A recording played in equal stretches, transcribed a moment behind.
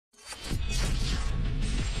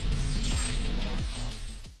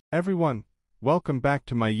Everyone, welcome back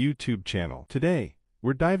to my YouTube channel. Today,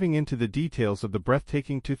 we're diving into the details of the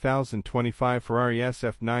breathtaking 2025 Ferrari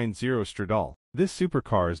SF90 Stradale. This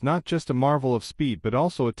supercar is not just a marvel of speed but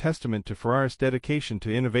also a testament to Ferrari's dedication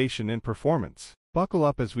to innovation and performance. Buckle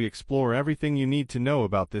up as we explore everything you need to know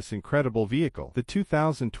about this incredible vehicle. The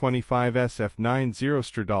 2025 SF90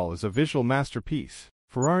 Stradale is a visual masterpiece.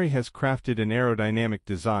 Ferrari has crafted an aerodynamic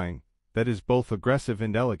design that is both aggressive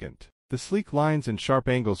and elegant. The sleek lines and sharp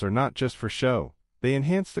angles are not just for show, they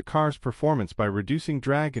enhance the car's performance by reducing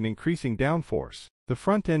drag and increasing downforce. The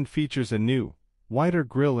front end features a new, wider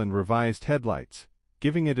grille and revised headlights,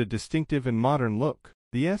 giving it a distinctive and modern look.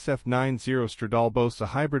 The SF90 Stradale boasts a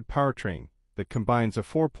hybrid powertrain that combines a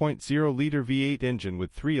 4.0-liter V8 engine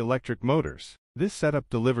with 3 electric motors. This setup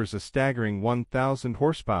delivers a staggering 1,000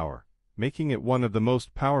 horsepower, making it one of the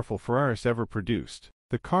most powerful Ferraris ever produced.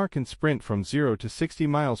 The car can sprint from 0 to 60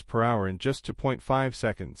 miles per hour in just 2.5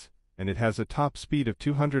 seconds, and it has a top speed of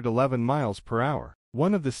 211 miles per hour.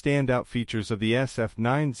 One of the standout features of the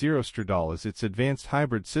SF90 Stradale is its advanced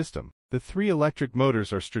hybrid system. The 3 electric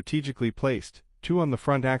motors are strategically placed, 2 on the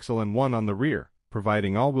front axle and 1 on the rear,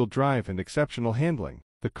 providing all-wheel drive and exceptional handling.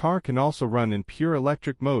 The car can also run in pure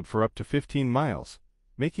electric mode for up to 15 miles,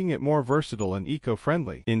 making it more versatile and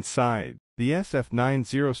eco-friendly. Inside, the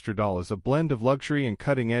SF90 Stradale is a blend of luxury and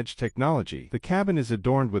cutting-edge technology. The cabin is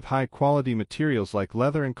adorned with high-quality materials like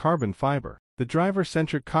leather and carbon fiber. The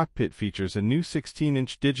driver-centric cockpit features a new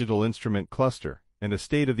 16-inch digital instrument cluster and a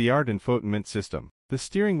state-of-the-art infotainment system. The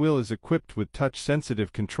steering wheel is equipped with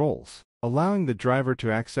touch-sensitive controls, allowing the driver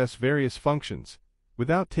to access various functions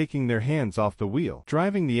without taking their hands off the wheel.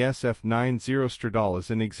 Driving the SF90 Stradale is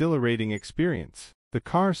an exhilarating experience. The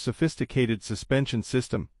car's sophisticated suspension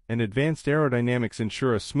system and advanced aerodynamics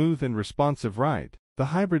ensure a smooth and responsive ride. The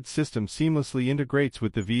hybrid system seamlessly integrates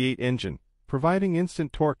with the V8 engine, providing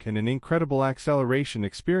instant torque and an incredible acceleration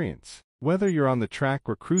experience. Whether you're on the track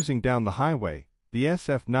or cruising down the highway, the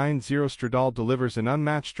SF90 Stradale delivers an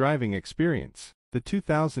unmatched driving experience. The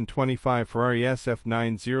 2025 Ferrari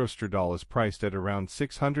SF90 Stradale is priced at around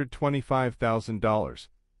 $625,000,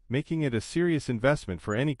 making it a serious investment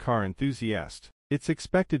for any car enthusiast. It's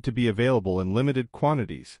expected to be available in limited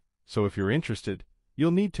quantities, so if you're interested,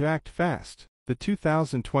 you'll need to act fast. The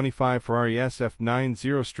 2025 Ferrari SF90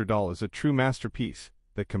 Stradale is a true masterpiece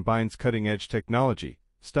that combines cutting-edge technology,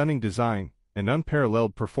 stunning design, and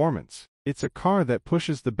unparalleled performance. It's a car that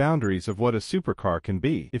pushes the boundaries of what a supercar can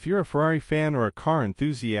be. If you're a Ferrari fan or a car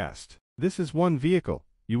enthusiast, this is one vehicle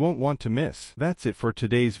you won't want to miss. That's it for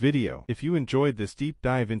today's video. If you enjoyed this deep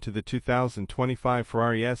dive into the 2025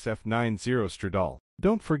 Ferrari SF90 Stradale,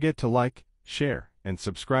 don't forget to like, share, and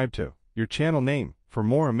subscribe to your channel name for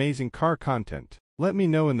more amazing car content. Let me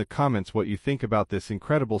know in the comments what you think about this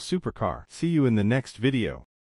incredible supercar. See you in the next video.